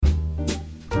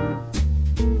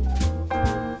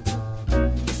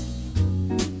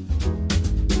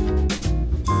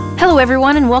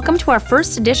everyone, and welcome to our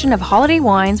first edition of Holiday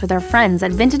Wines with our friends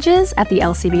at Vintages at the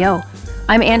LCBO.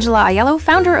 I'm Angela Aiello,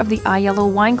 founder of the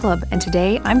Aiello Wine Club, and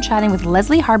today I'm chatting with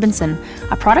Leslie Harbinson,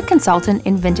 a product consultant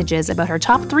in Vintages, about her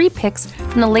top 3 picks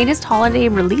from the latest holiday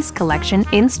release collection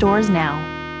in stores now.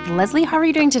 Leslie, how are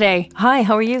you doing today? Hi,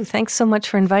 how are you? Thanks so much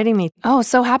for inviting me. Oh,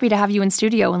 so happy to have you in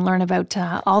studio and learn about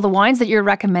all the wines that you're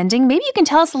recommending. Maybe you can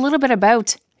tell us a little bit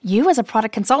about you as a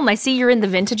product consultant. I see you're in the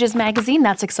Vintages magazine.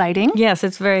 That's exciting. Yes,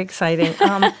 it's very exciting.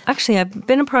 Actually, I've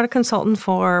been a product consultant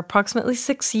for approximately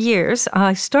 6 years.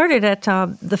 I started at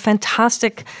the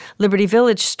fantastic Liberty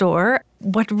Village store.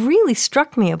 What really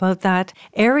struck me about that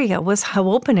area was how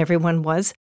open everyone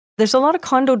was. There's a lot of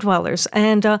condo dwellers,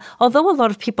 and although a lot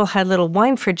of people had little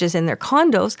wine fridges in their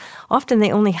condos, often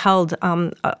they only held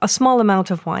a small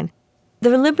amount of wine.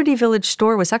 The Liberty Village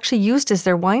store was actually used as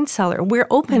their wine cellar. We're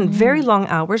open very long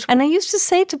hours. And I used to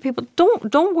say to people,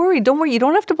 don't worry. You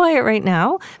don't have to buy it right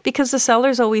now because the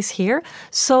cellar's always here.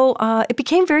 So it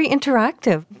became very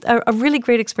interactive, a really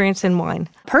great experience in wine.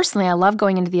 Personally, I love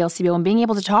going into the LCBO and being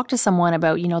able to talk to someone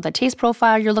about, the taste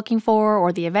profile you're looking for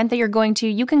or the event that you're going to.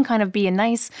 You can kind of be a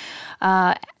nice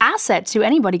asset to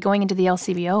anybody going into the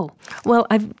LCBO. Well,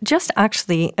 I've just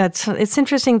actually, it's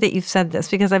interesting that you've said this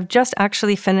because I've just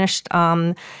actually finished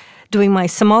doing my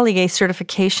sommelier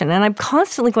certification. And I'm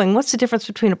constantly going, what's the difference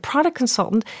between a product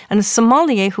consultant and a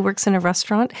sommelier who works in a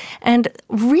restaurant? And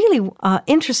really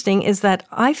interesting is that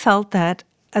I felt that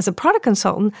as a product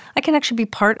consultant, I can actually be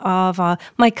part of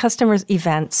my customers'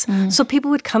 events. So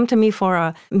people would come to me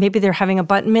for maybe they're having a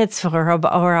bat mitzvah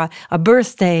or a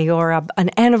birthday or an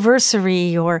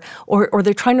anniversary or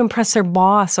they're trying to impress their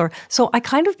boss. So I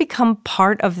kind of become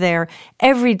part of their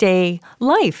everyday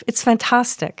life. It's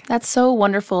fantastic. That's so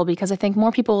wonderful because I think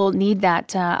more people need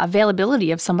that availability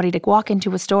of somebody to walk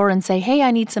into a store and say, hey,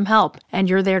 I need some help, and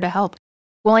you're there to help.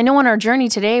 Well, I know on our journey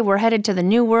today, we're headed to the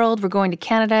New World. We're going to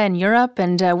Canada and Europe.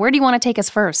 And where do you want to take us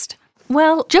first?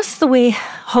 Well, just the way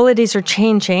holidays are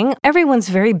changing, everyone's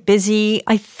very busy.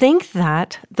 I think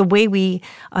that the way we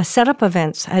set up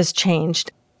events has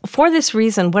changed. For this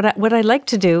reason, what I like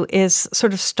to do is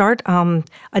sort of start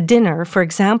a dinner, for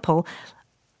example.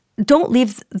 Don't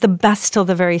leave the best till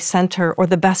the very center or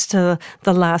the best to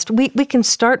the last. We can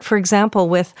start, for example,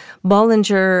 with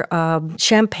Bollinger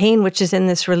champagne, which is in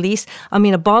this release. I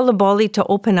mean, a bottle of Bolly to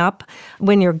open up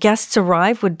when your guests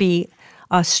arrive would be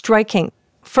striking.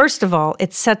 First of all,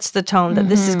 it sets the tone that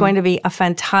this is going to be a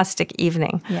fantastic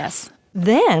evening. Yes.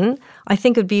 Then I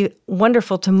think it would be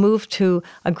wonderful to move to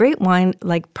a great wine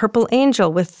like Purple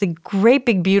Angel with the great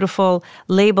big beautiful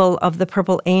label of the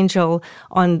Purple Angel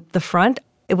on the front.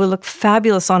 It will look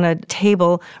fabulous on a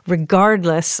table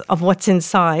regardless of what's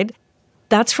inside.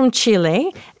 That's from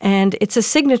Chile, and it's a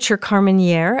signature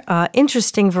Carmenere,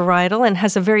 interesting varietal, and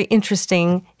has a very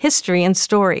interesting history and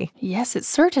story. Yes, it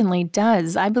certainly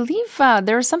does. I believe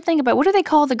there was something about, what do they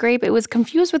call the grape? It was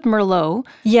confused with Merlot.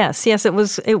 Yes, it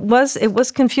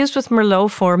was confused with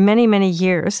Merlot for many, many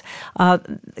years.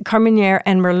 Carmenere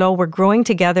and Merlot were growing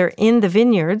together in the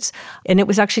vineyards, and it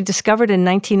was actually discovered in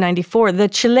 1994. The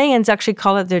Chileans actually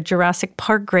call it the Jurassic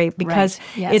Park grape because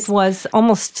it was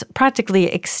almost practically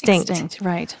extinct.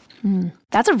 Right.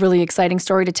 That's a really exciting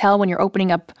story to tell when you're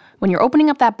opening up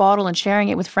that bottle and sharing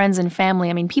it with friends and family.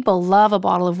 I mean, people love a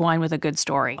bottle of wine with a good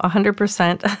story.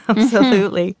 100%.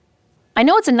 Absolutely. I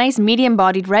know it's a nice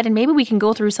medium-bodied red, and maybe we can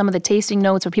go through some of the tasting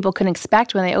notes what people can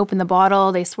expect when they open the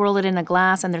bottle. They swirl it in a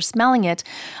glass, and they're smelling it.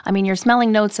 I mean, you're smelling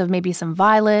notes of maybe some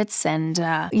violets and...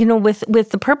 with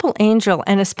the Purple Angel,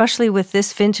 and especially with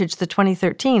this vintage, the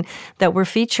 2013, that we're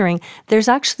featuring, there's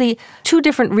actually 2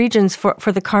 different regions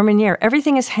for the Carmenere.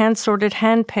 Everything is hand-sorted,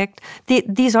 hand-picked.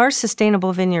 These are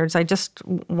sustainable vineyards. I just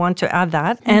want to add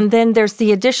that. And then there's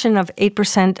the addition of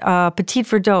 8% Petit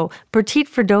Verdot. Petit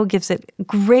Verdot gives it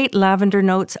great lavender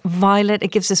notes, violet. It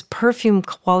gives this perfume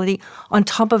quality on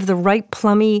top of the right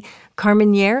plummy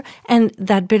Carmenere and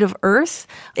that bit of earth.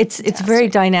 It's very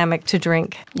dynamic to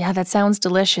drink. Yeah, that sounds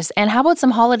delicious. And how about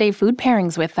some holiday food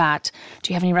pairings with that?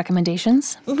 Do you have any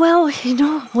recommendations? Well,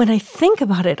 when I think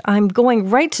about it, I'm going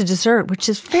right to dessert, which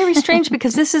is very strange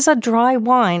because this is a dry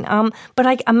wine. But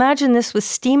I imagine this with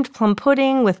steamed plum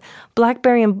pudding, with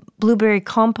blackberry and blueberry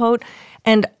compote,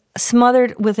 and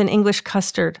smothered with an English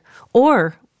custard.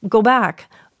 Or go back,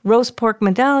 roast pork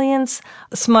medallions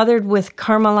smothered with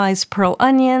caramelized pearl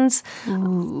onions.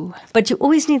 Ooh. But you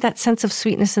always need that sense of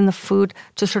sweetness in the food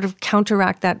to sort of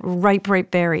counteract that ripe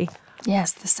berry.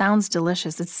 Yes, this sounds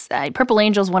delicious. It's Purple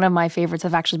Angel is one of my favorites.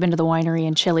 I've actually been to the winery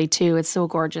in Chile too. It's so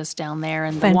gorgeous down there,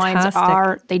 and Fantastic. the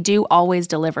wines they do always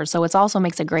deliver. So it also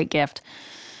makes a great gift.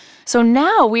 So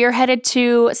now we are headed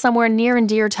to somewhere near and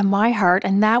dear to my heart,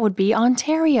 and that would be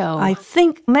Ontario. I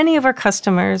think many of our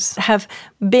customers have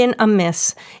been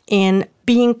amiss in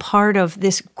being part of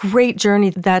this great journey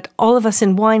that all of us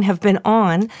in wine have been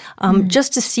on,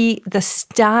 just to see the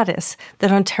status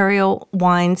that Ontario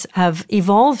wines have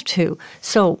evolved to.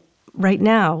 So right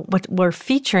now, what we're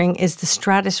featuring is the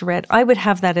Stratus Red. I would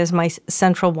have that as my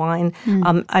central wine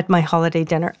at my holiday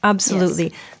dinner. Absolutely.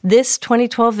 Yes. This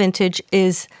 2012 vintage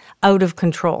is out of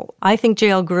control. I think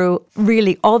JL Gru,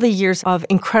 really, all the years of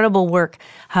incredible work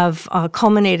have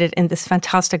culminated in this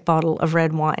fantastic bottle of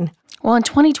red wine. Well, in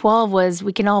 2012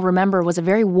 we can all remember, was a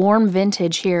very warm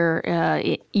vintage here.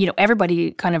 Everybody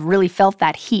kind of really felt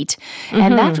that heat.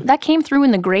 And that came through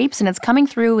in the grapes, and it's coming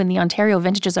through in the Ontario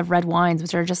vintages of red wines,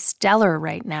 which are just stellar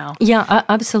right now. Yeah,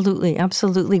 absolutely.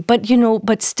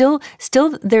 But still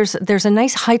there's a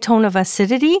nice high tone of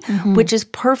acidity, which is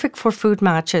perfect for food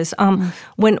matches.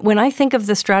 When I think of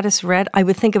the Stratus Red, I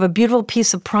would think of a beautiful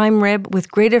piece of prime rib with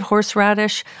grated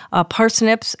horseradish,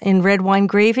 parsnips in red wine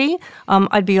gravy.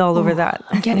 I'd be all over that.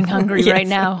 I'm getting hungry right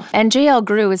now. And JL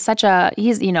Gru is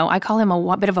I call him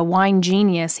a bit of a wine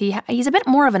genius. He's a bit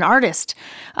more of an artist.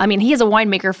 I mean, he is a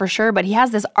winemaker for sure, but he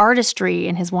has this artistry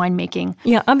in his winemaking.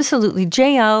 Yeah, absolutely.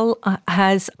 JL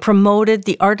has promoted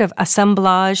the art of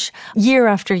assemblage year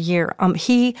after year.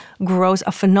 He grows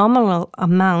a phenomenal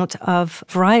amount of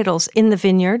varietals in the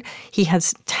vineyard. He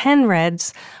has 10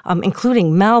 reds,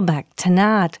 including Malbec,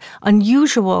 Tannat,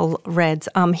 unusual reds.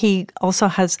 He also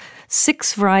has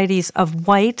 6 varieties of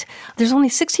white. There's only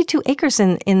 62 acres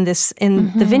in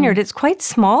the vineyard. It's quite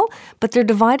small, but they're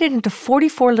divided into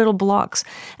 44 little blocks.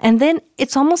 And then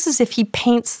it's almost as if he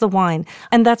paints the wine.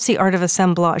 And that's the art of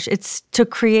assemblage. It's to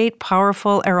create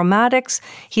powerful aromatics.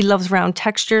 He loves round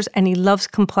textures, and he loves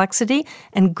complexity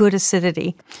and good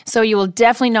acidity. So you will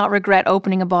definitely not regret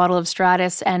opening a bottle of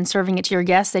Stratus and serving it to your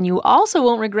guests, and you also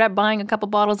won't regret buying a couple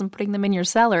bottles and putting them in your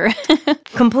cellar.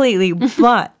 Completely.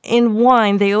 But in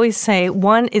wine, they always say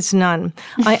one is none.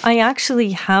 I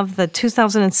actually have the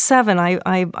 2007.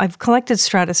 I've collected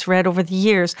Stratus Red over the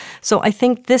years. So I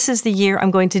think this is the year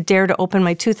I'm going to dare to open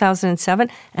my 2007.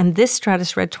 And this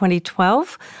Stratus Red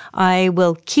 2012, I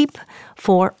will keep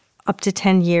for up to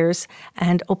 10 years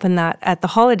and open that at the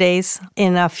holidays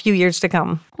in a few years to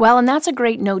come. Well, and that's a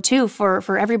great note, too,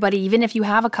 for everybody, even if you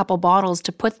have a couple bottles,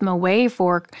 to put them away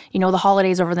for, the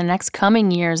holidays over the next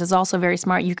coming years is also very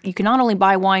smart. You can not only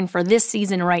buy wine for this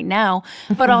season right now,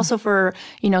 but also for,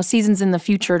 seasons in the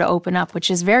future to open up, which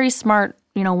is very smart,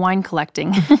 wine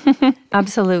collecting.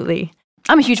 Absolutely.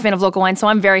 I'm a huge fan of local wine, so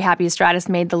I'm very happy Stratus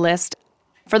made the list.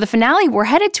 For the finale, we're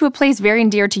headed to a place very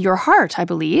dear to your heart, I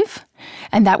believe,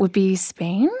 and that would be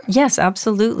Spain? Yes,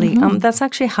 absolutely. That's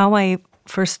actually how I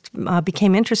first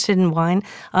became interested in wine.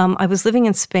 I was living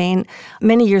in Spain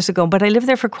many years ago, but I lived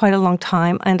there for quite a long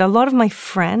time. And a lot of my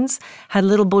friends had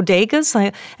little bodegas.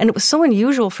 And it was so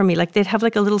unusual for me. Like they'd have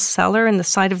like a little cellar in the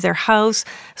side of their house,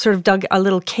 sort of dug a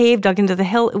little cave, dug into the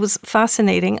hill. It was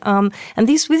fascinating. And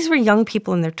these were young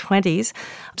people in their 20s.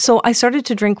 So I started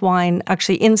to drink wine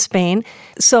actually in Spain.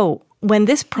 So when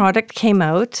this product came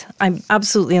out, I'm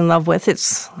absolutely in love with it.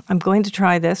 I'm going to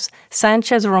try this.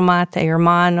 Sanchez Romate,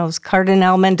 Hermanos,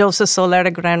 Cardenal, Mendoza,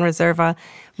 Solera, Gran, Reserva,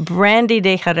 Brandy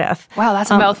de Jerez. Wow, that's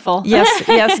a mouthful.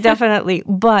 Yes, definitely.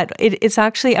 But it's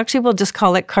actually we'll just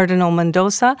call it Cardenal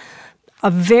Mendoza. A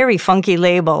very funky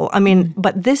label. I mean,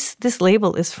 but this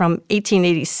label is from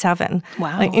 1887.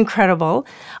 Wow. Incredible.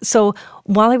 So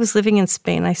while I was living in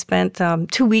Spain, I spent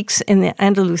 2 weeks in the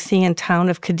Andalusian town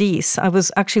of Cadiz. I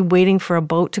was actually waiting for a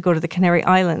boat to go to the Canary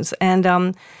Islands. And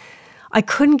I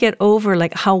couldn't get over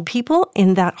like how people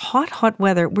in that hot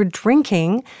weather were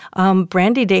drinking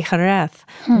Brandy de Jerez,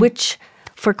 which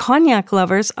for cognac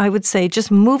lovers, I would say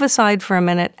just move aside for a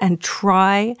minute and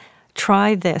try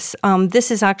this.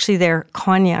 This is actually their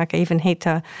cognac. I even hate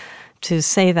to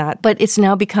say that, but it's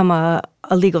now become a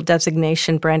legal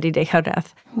designation, Brandy de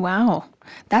Jerez. Wow.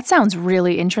 That sounds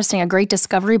really interesting. A great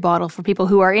discovery bottle for people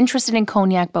who are interested in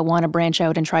cognac but want to branch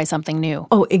out and try something new.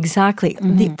 Oh, exactly.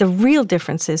 The real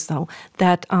difference is, though,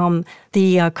 that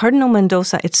the Cardenal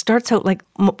Mendoza, it starts out like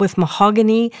with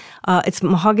mahogany. It's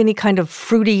mahogany kind of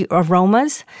fruity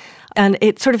aromas. And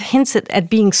it sort of hints at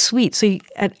being sweet. So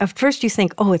at first you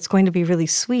think, oh, it's going to be really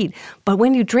sweet. But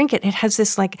when you drink it, it has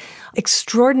this like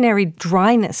extraordinary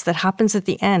dryness that happens at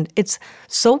the end. It's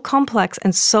so complex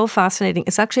and so fascinating.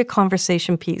 It's actually a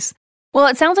conversation piece. Well,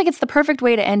 it sounds like it's the perfect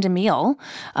way to end a meal.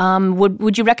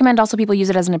 Would you recommend also people use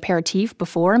it as an aperitif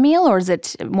before a meal, or is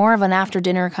it more of an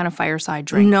after-dinner kind of fireside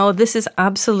drink? No, this is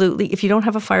absolutely, if you don't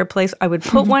have a fireplace, I would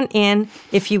put one in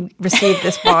if you receive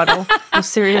this bottle. No,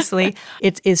 seriously,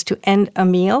 it is to end a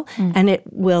meal, and it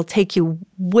will take you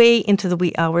way into the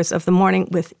wee hours of the morning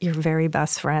with your very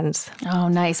best friends. Oh,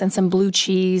 nice. And some blue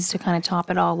cheese to kind of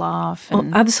top it all off.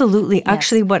 And, absolutely. Yes.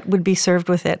 Actually, what would be served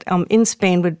with it in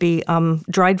Spain would be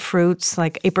dried fruits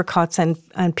like apricots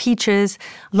and peaches,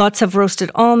 lots of roasted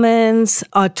almonds,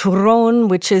 turrón,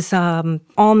 which is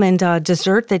almond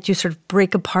dessert that you sort of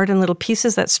break apart in little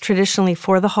pieces. That's traditionally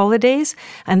for the holidays.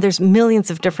 And there's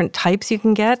millions of different types you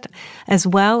can get as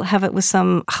well. Have it with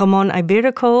some jamón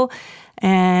ibérico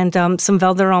and some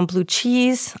Valderon blue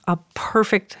cheese. A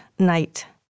perfect night.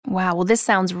 Wow. Well, this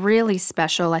sounds really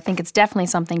special. I think it's definitely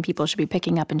something people should be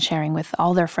picking up and sharing with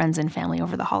all their friends and family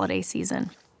over the holiday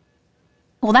season.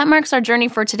 Well, that marks our journey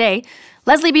for today.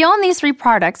 Leslie, beyond these 3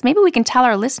 products, maybe we can tell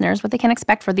our listeners what they can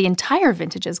expect for the entire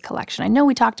Vintages collection. I know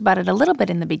we talked about it a little bit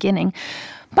in the beginning,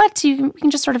 but we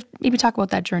can just sort of maybe talk about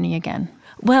that journey again.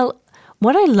 Well,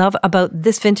 what I love about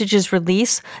this Vintages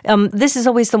release, this is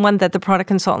always the one that the product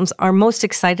consultants are most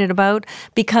excited about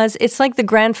because it's like the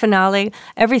grand finale,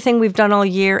 everything we've done all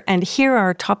year, and here are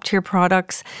our top-tier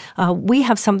products. We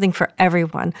have something for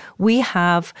everyone. We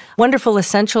have wonderful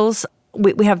essentials.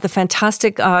 We have the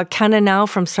fantastic Cardenal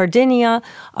from Sardinia,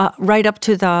 right up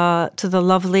to the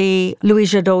lovely Louis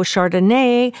Jadot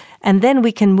Chardonnay, and then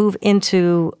we can move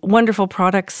into wonderful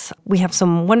products. We have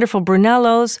some wonderful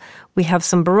Brunellos, we have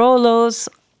some Barolos.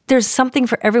 There's something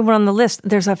for everyone on the list.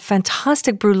 There's a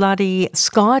fantastic Bruichladdich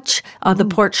Scotch, the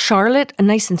Port Charlotte,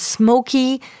 nice and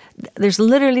smoky. There's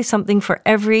literally something for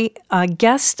every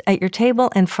guest at your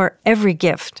table and for every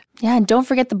gift. Yeah, and don't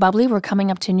forget the bubbly. We're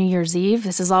coming up to New Year's Eve.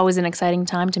 This is always an exciting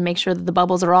time to make sure that the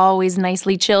bubbles are always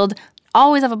nicely chilled.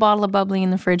 Always have a bottle of bubbly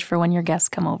in the fridge for when your guests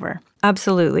come over.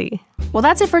 Absolutely. Well,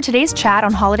 that's it for today's chat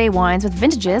on holiday wines with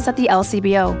Vintages at the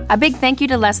LCBO. A big thank you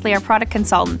to Leslie, our product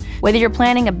consultant. Whether you're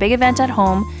planning a big event at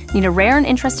home, need a rare and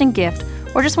interesting gift,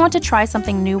 or just want to try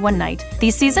something new one night,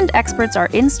 these seasoned experts are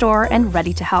in store and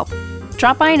ready to help.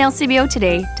 Drop by an LCBO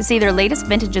today to see their latest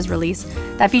Vintages release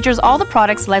that features all the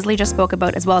products Leslie just spoke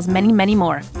about, as well as many, many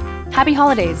more. Happy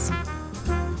holidays!